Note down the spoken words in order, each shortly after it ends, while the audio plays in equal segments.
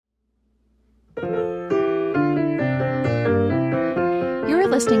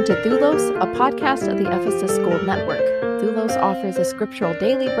listening to Doulos, a podcast of the Ephesus School Network. Doulos offers a scriptural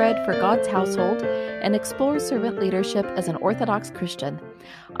daily bread for God's household and explores servant leadership as an Orthodox Christian.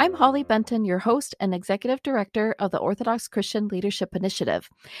 I'm Holly Benton, your host and Executive Director of the Orthodox Christian Leadership Initiative.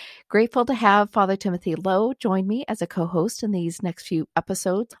 Grateful to have Father Timothy Lowe join me as a co-host in these next few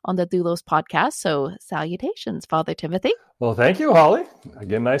episodes on the Doulos podcast. So salutations, Father Timothy. Well, thank you, Holly.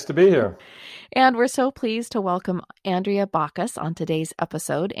 Again, nice to be here. And we're so pleased to welcome Andrea Bacchus on today's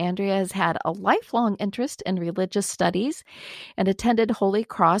episode. Andrea has had a lifelong interest in religious studies and attended Holy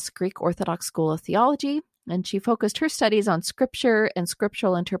Cross Greek Orthodox School of Theology, and she focused her studies on scripture and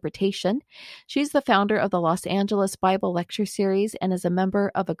scriptural interpretation. She's the founder of the Los Angeles Bible Lecture Series and is a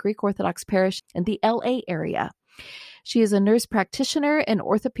member of a Greek Orthodox parish in the LA area. She is a nurse practitioner in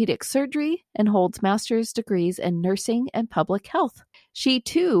orthopedic surgery and holds master's degrees in nursing and public health. She,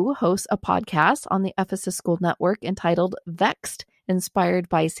 too, hosts a podcast on the Ephesus School Network entitled Vexed, inspired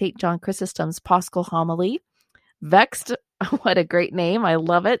by St. John Chrysostom's Paschal Homily. Vexed, what a great name. I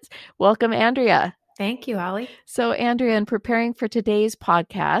love it. Welcome, Andrea. Thank you, Holly. So, Andrea, in preparing for today's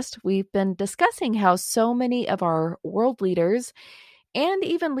podcast, we've been discussing how so many of our world leaders and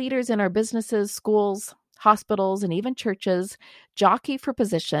even leaders in our businesses, schools, hospitals, and even churches jockey for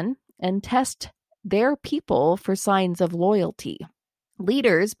position and test their people for signs of loyalty.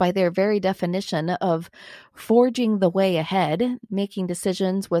 Leaders, by their very definition of forging the way ahead, making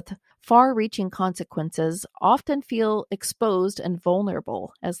decisions with far-reaching consequences, often feel exposed and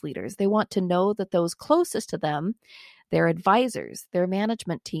vulnerable as leaders. They want to know that those closest to them, their advisors, their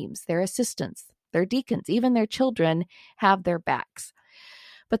management teams, their assistants, their deacons, even their children, have their backs.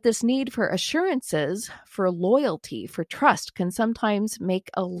 But this need for assurances, for loyalty, for trust can sometimes make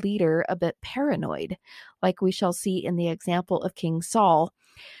a leader a bit paranoid, like we shall see in the example of King Saul.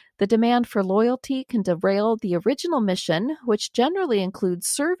 The demand for loyalty can derail the original mission, which generally includes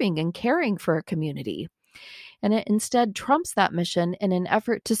serving and caring for a community. And it instead trumps that mission in an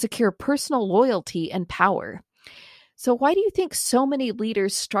effort to secure personal loyalty and power. So why do you think so many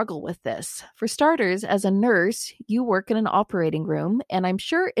leaders struggle with this? For starters, as a nurse, you work in an operating room, and I'm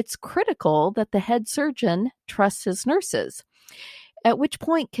sure it's critical that the head surgeon trusts his nurses. At which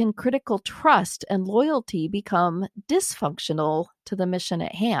point can critical trust and loyalty become dysfunctional to the mission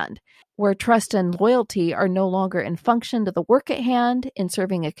at hand, where trust and loyalty are no longer in function to the work at hand in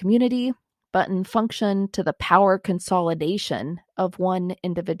serving a community, but in function to the power consolidation of one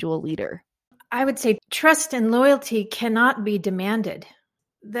individual leader? I would say trust and loyalty cannot be demanded.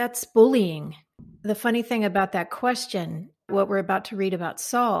 That's bullying. The funny thing about that question, what we're about to read about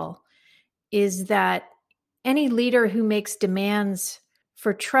Saul, is that any leader who makes demands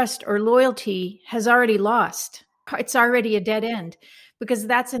for trust or loyalty has already lost. It's already a dead end because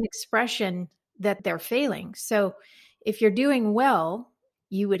that's an expression that they're failing. So if you're doing well,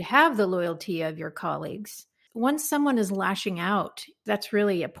 you would have the loyalty of your colleagues. Once someone is lashing out, that's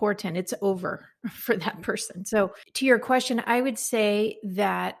really a portent. It's over for that person. So to your question, I would say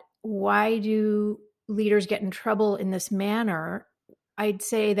that why do leaders get in trouble in this manner? I'd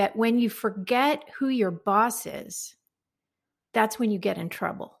say that when you forget who your boss is, that's when you get in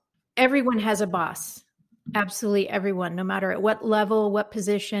trouble. Everyone has a boss. Absolutely everyone, no matter at what level, what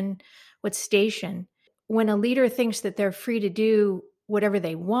position, what station. When a leader thinks that they're free to do whatever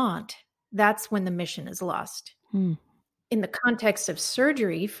they want, that's when the mission is lost. In the context of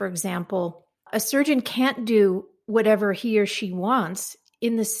surgery, for example, a surgeon can't do whatever he or she wants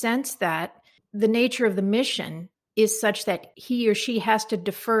in the sense that the nature of the mission is such that he or she has to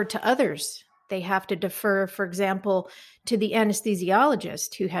defer to others. They have to defer, for example, to the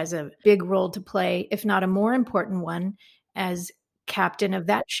anesthesiologist, who has a big role to play, if not a more important one, as captain of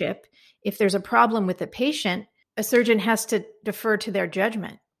that ship. If there's a problem with the patient, a surgeon has to defer to their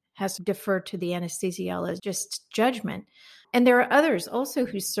judgment, has to defer to the anesthesiologist's judgment. And there are others also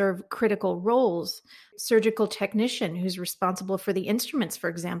who serve critical roles. Surgical technician who's responsible for the instruments, for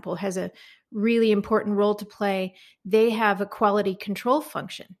example, has a really important role to play. They have a quality control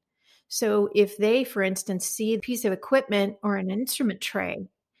function. So if they, for instance, see a piece of equipment or an instrument tray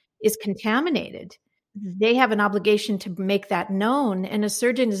is contaminated, they have an obligation to make that known, and a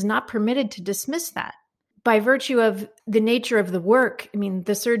surgeon is not permitted to dismiss that. By virtue of the nature of the work, I mean,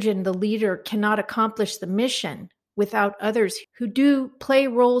 the surgeon, the leader, cannot accomplish the mission without others who do play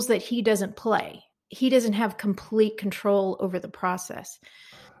roles that he doesn't play. He doesn't have complete control over the process.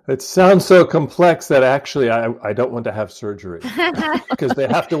 It sounds so complex that actually I don't want to have surgery because they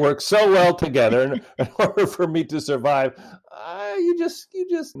have to work so well together in order for me to survive. You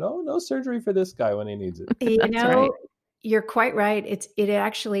just no surgery for this guy when he needs it. You know, You're quite right. It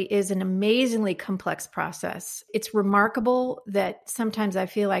actually is an amazingly complex process. It's remarkable that sometimes I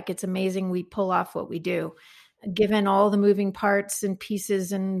feel like it's amazing we pull off what we do. Given all the moving parts and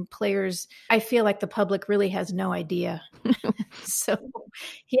pieces and players, I feel like the public really has no idea. So,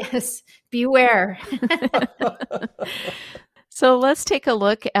 yes, beware. So let's take a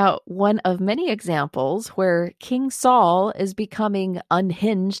look at one of many examples where King Saul is becoming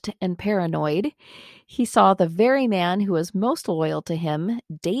unhinged and paranoid. He saw the very man who was most loyal to him,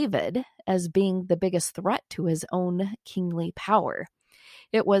 David, as being the biggest threat to his own kingly power.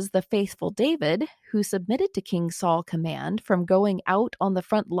 It was the faithful David who submitted to King Saul's command, from going out on the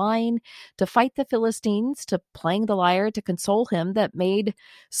front line to fight the Philistines to playing the lyre to console him, that made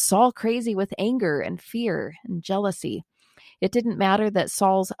Saul crazy with anger and fear and jealousy. It didn't matter that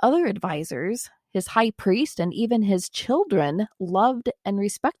Saul's other advisors, his high priest, and even his children loved and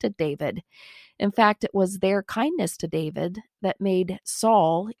respected David. In fact, it was their kindness to David that made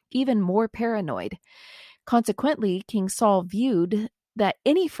Saul even more paranoid. Consequently, King Saul viewed that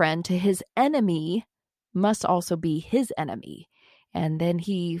any friend to his enemy must also be his enemy. And then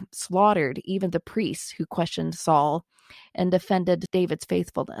he slaughtered even the priests who questioned Saul and defended David's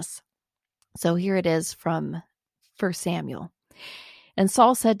faithfulness. So here it is from 1 Samuel. And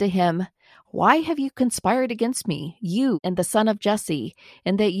Saul said to him, "Why have you conspired against me, you and the son of Jesse,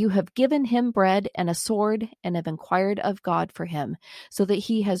 in that you have given him bread and a sword, and have inquired of God for him, so that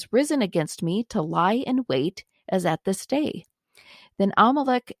he has risen against me to lie in wait as at this day?" Then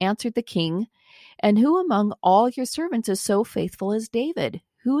Amalek answered the king, "And who among all your servants is so faithful as David?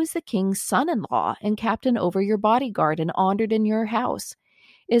 Who is the king's son-in-law and captain over your bodyguard and honored in your house?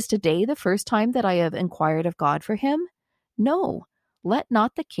 Is today the first time that I have inquired of God for him? No, let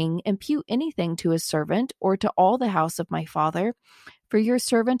not the king impute anything to his servant or to all the house of my father, for your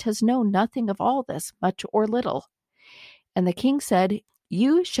servant has known nothing of all this, much or little." And the king said,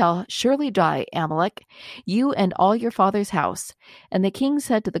 "You shall surely die, Amalek, you and all your father's house." And the king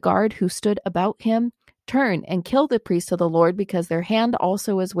said to the guard who stood about him, "Turn and kill the priests of the Lord, because their hand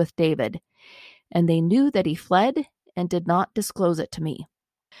also is with David." And they knew that he fled and did not disclose it to me.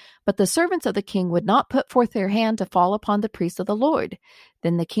 But the servants of the king would not put forth their hand to fall upon the priests of the Lord.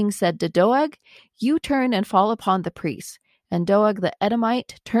 Then the king said to Doeg, "You turn and fall upon the priests." And Doeg the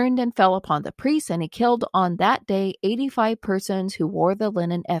Edomite turned and fell upon the priests, and he killed on that day 85 persons who wore the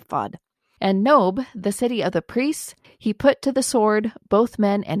linen ephod. And Nob, the city of the priests, he put to the sword, both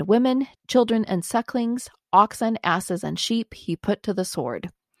men and women, children and sucklings, oxen, asses, and sheep, he put to the sword.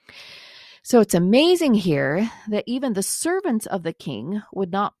 So it's amazing here that even the servants of the king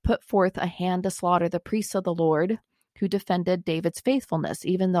would not put forth a hand to slaughter the priests of the Lord who defended David's faithfulness,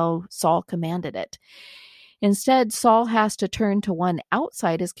 even though Saul commanded it. Instead, Saul has to turn to one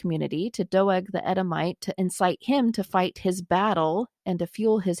outside his community, to Doeg the Edomite, to incite him to fight his battle and to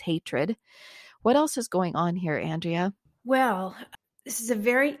fuel his hatred. What else is going on here, Andrea? Well, this is a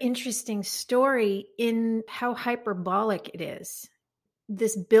very interesting story in how hyperbolic it is.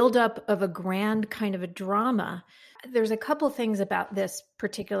 This buildup of a grand kind of a drama. There's a couple things about this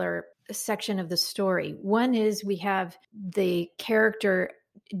particular section of the story. One is we have the character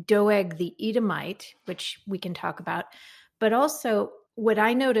Doeg the Edomite, which we can talk about. But also, what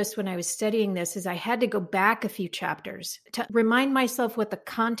I noticed when I was studying this is I had to go back a few chapters to remind myself what the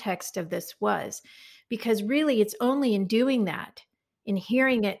context of this was. Because really, it's only in doing that, in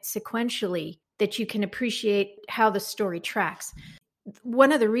hearing it sequentially, that you can appreciate how the story tracks.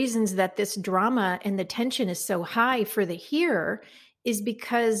 One of the reasons that this drama and the tension is so high for the hearer is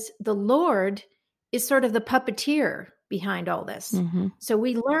because the Lord is sort of the puppeteer behind all this. Mm-hmm. So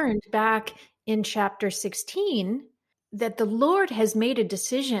we learned back in chapter 16 that the Lord has made a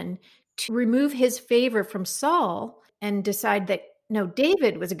decision to remove his favor from Saul and decide that no,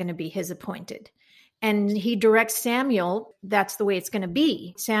 David was going to be his appointed. And he directs Samuel, that's the way it's going to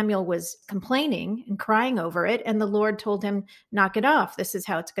be. Samuel was complaining and crying over it, and the Lord told him, knock it off. This is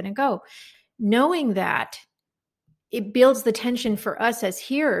how it's going to go. Knowing that, it builds the tension for us as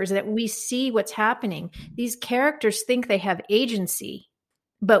hearers that we see what's happening. These characters think they have agency,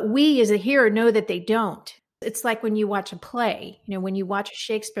 but we as a hearer know that they don't. It's like when you watch a play, when you watch a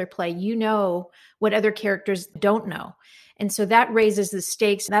Shakespeare play, you know what other characters don't know. And so that raises the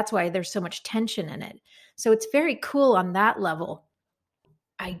stakes. That's why there's so much tension in it. So it's very cool on that level.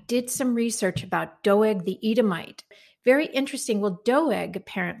 I did some research about Doeg the Edomite. Very interesting. Well, Doeg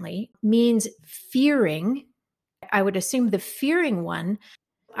apparently means fearing. I would assume the fearing one.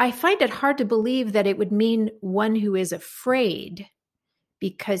 I find it hard to believe that it would mean one who is afraid,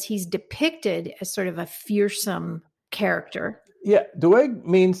 because he's depicted as sort of a fearsome character. Yeah, Doeg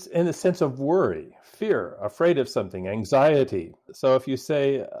means in the sense of worry, fear, afraid of something, anxiety. So if you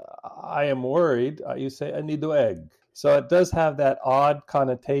say, I am worried, you say, ani doeg. So it does have that odd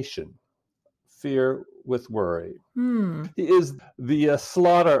connotation, fear with worry. He is the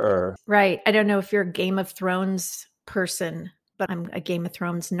slaughterer. Right. I don't know if you're a Game of Thrones person, but I'm a Game of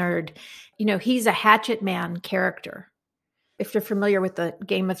Thrones nerd. He's a hatchet man character. If you're familiar with the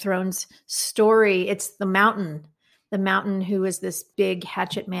Game of Thrones story, it's the Mountain who is this big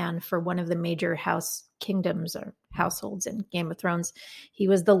hatchet man for one of the major kingdoms or households in Game of Thrones. He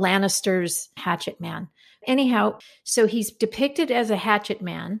was the Lannisters' hatchet man. Anyhow, so he's depicted as a hatchet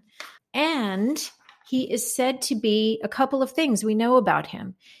man, and he is said to be a couple of things we know about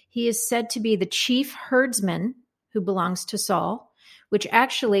him. He is said to be the chief herdsman who belongs to Saul, which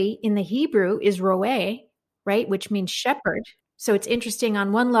actually in the Hebrew is roé, right? Which means shepherd. So it's interesting.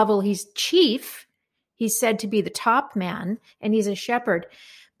 On one level, he's chief. He's said to be the top man, and he's a shepherd,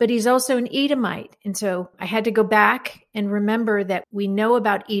 but he's also an Edomite. And so I had to go back and remember that we know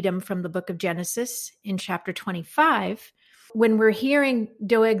about Edom from the book of Genesis in chapter 25. When we're hearing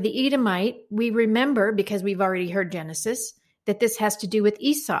Doeg the Edomite, we remember, because we've already heard Genesis, that this has to do with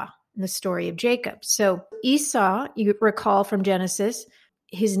Esau in the story of Jacob. So Esau, you recall from Genesis,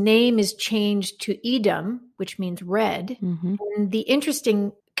 his name is changed to Edom, which means red. Mm-hmm. And the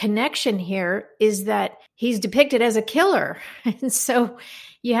interesting connection here is that he's depicted as a killer. And so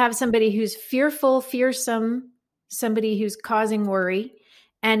you have somebody who's fearful, fearsome, somebody who's causing worry,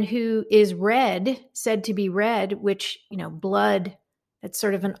 and who is red, said to be red, which, blood, that's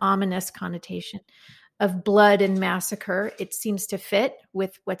sort of an ominous connotation of blood and massacre. It seems to fit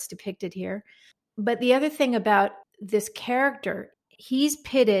with what's depicted here. But the other thing about this character, he's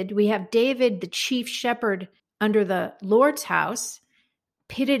pitted. We have David, the chief shepherd under the Lord's house,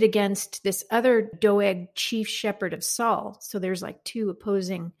 pitted against this other Doeg, chief shepherd of Saul. So there's like two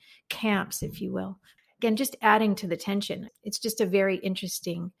opposing camps, if you will. Again, just adding to the tension. It's just a very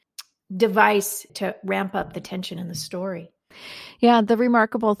interesting device to ramp up the tension in the story. Yeah, the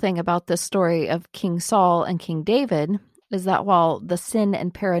remarkable thing about this story of King Saul and King David is that while the sin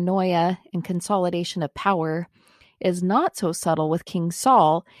and paranoia and consolidation of power is not so subtle with King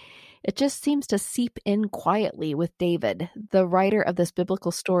Saul, it just seems to seep in quietly with David. The writer of this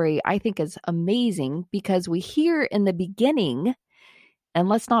biblical story, I think, is amazing because we hear in the beginning, and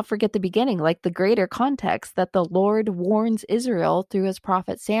let's not forget the beginning, like the greater context, that the Lord warns Israel through his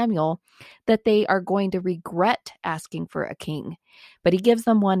prophet Samuel that they are going to regret asking for a king, but he gives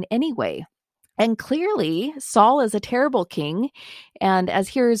them one anyway. And clearly, Saul is a terrible king, and as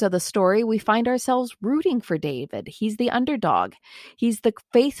hearers of the story, we find ourselves rooting for David. He's the underdog. He's the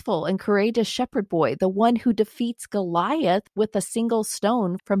faithful and courageous shepherd boy, the one who defeats Goliath with a single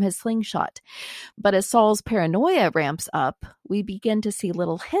stone from his slingshot. But as Saul's paranoia ramps up, we begin to see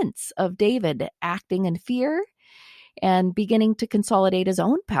little hints of David acting in fear and beginning to consolidate his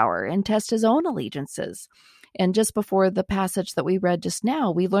own power and test his own allegiances. And just before the passage that we read just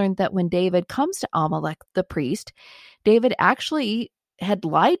now, we learned that when David comes to Amalek, the priest, David actually had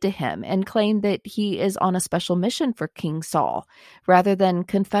lied to him and claimed that he is on a special mission for King Saul, rather than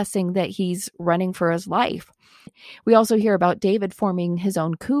confessing that he's running for his life. We also hear about David forming his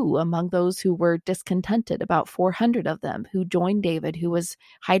own coup among those who were discontented, about 400 of them who joined David, who was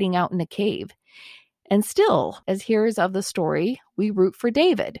hiding out in a cave. And still, as hearers of the story, we root for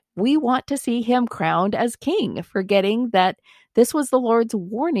David. We want to see him crowned as king, forgetting that this was the Lord's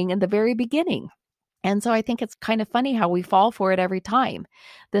warning in the very beginning. And so I think it's kind of funny how we fall for it every time.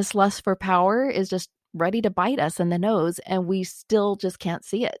 This lust for power is just ready to bite us in the nose, and we still just can't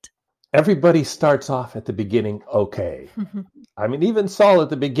see it. Everybody starts off at the beginning okay. I mean, even Saul at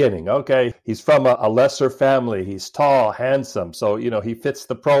the beginning, okay, he's from a lesser family. He's tall, handsome. So, he fits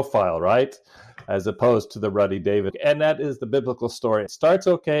the profile, right? As opposed to the ruddy David. And that is the biblical story. It starts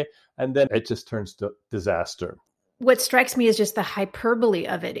okay, and then it just turns to disaster. What strikes me is just the hyperbole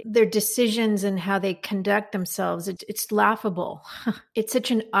of it. Their decisions and how they conduct themselves, it's laughable. It's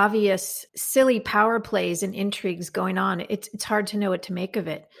such an obvious, silly power plays and intrigues going on. It's hard to know what to make of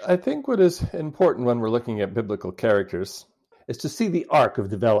it. I think what is important when we're looking at biblical characters is to see the arc of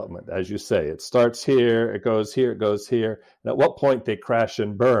development, as you say. It starts here, it goes here, it goes here, and at what point they crash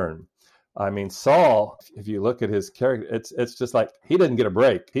and burn. I mean, Saul, if you look at his character, it's just like he didn't get a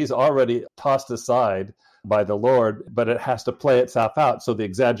break. He's already tossed aside by the Lord, but it has to play itself out. So the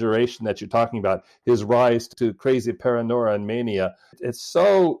exaggeration that you're talking about, his rise to crazy paranoia and mania, it's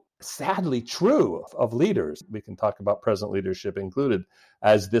so sadly true of leaders. We can talk about present leadership included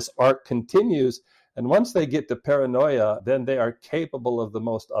as this arc continues. And once they get to paranoia, then they are capable of the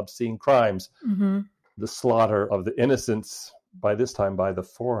most obscene crimes, the slaughter of the innocents, by this time by the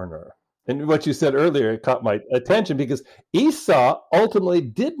foreigner. And what you said earlier caught my attention because Esau ultimately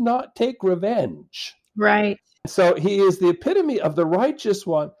did not take revenge. Right. So he is the epitome of the righteous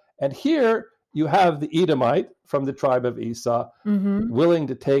one. And here you have the Edomite from the tribe of Esau, willing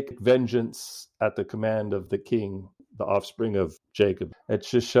to take vengeance at the command of the king, the offspring of Jacob. It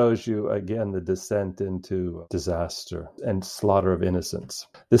just shows you, again, the descent into disaster and slaughter of innocents.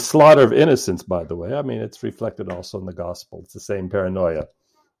 The slaughter of innocents, by the way, I mean, it's reflected also in the gospel. It's the same paranoia.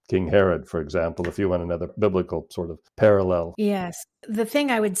 King Herod, for example, if you want another biblical sort of parallel. Yes. The thing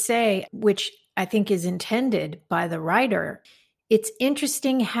I would say, which I think is intended by the writer, it's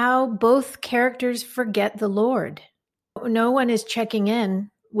interesting how both characters forget the Lord. No one is checking in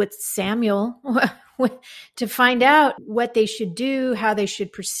with Samuel to find out what they should do, how they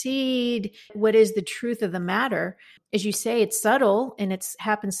should proceed, what is the truth of the matter. As you say, it's subtle and it's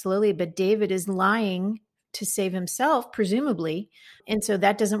happened slowly, but David is lying to save himself, presumably. And so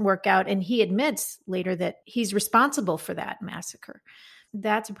that doesn't work out. And he admits later that he's responsible for that massacre.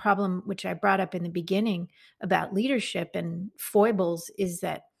 That's a problem which I brought up in the beginning about leadership and foibles, is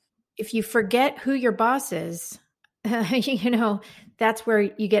that if you forget who your boss is, that's where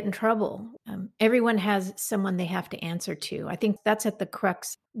you get in trouble. Everyone has someone they have to answer to. I think that's at the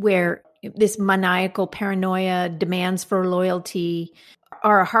crux where this maniacal paranoia, demands for loyalty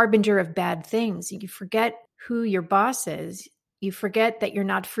are a harbinger of bad things. You forget who your boss is. You forget that you're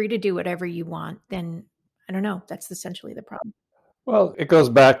not free to do whatever you want. Then, I don't know, that's essentially the problem. Well, it goes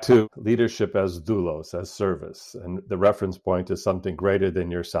back to leadership as doulos, as service. And the reference point is something greater than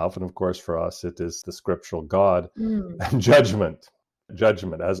yourself. And of course, for us, it is the scriptural God and judgment.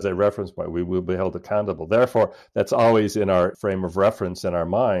 Judgment as a reference point. We will be held accountable. Therefore, that's always in our frame of reference in our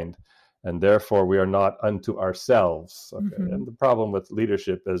mind. And therefore, we are not unto ourselves. Okay? And the problem with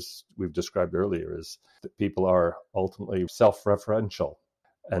leadership, as we've described earlier, is that people are ultimately self-referential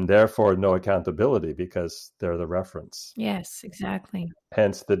and therefore no accountability because they're the reference. Yes, exactly.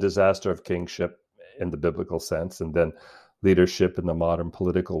 Hence the disaster of kingship in the biblical sense, and then leadership in the modern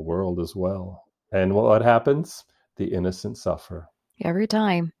political world as well. And what happens? The innocent suffer. Every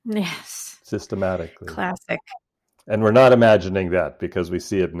time. Yes. Systematically. Classic. And we're not imagining that because we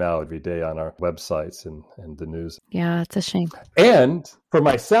see it now every day on our websites and the news. Yeah, it's a shame. And for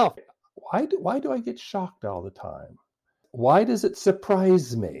myself, why do I get shocked all the time? Why does it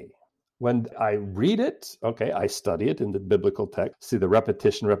surprise me? When I read it, okay, I study it in the biblical text, see the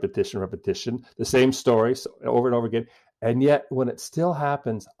repetition, the same story over and over again. And yet when it still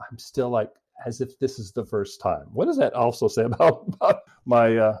happens, I'm still like, as if this is the first time. What does that also say about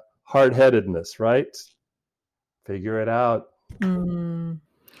my hard-headedness, right? Figure it out.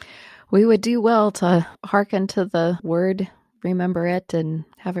 We would do well to hearken to the word, remember it, and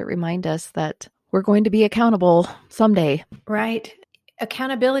have it remind us that we're going to be accountable someday. Right.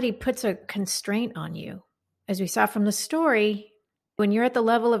 Accountability puts a constraint on you. As we saw from the story, when you're at the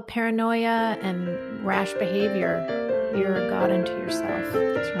level of paranoia and rash behavior, you're a god unto yourself.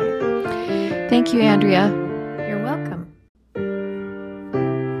 That's right. Thank you, Andrea.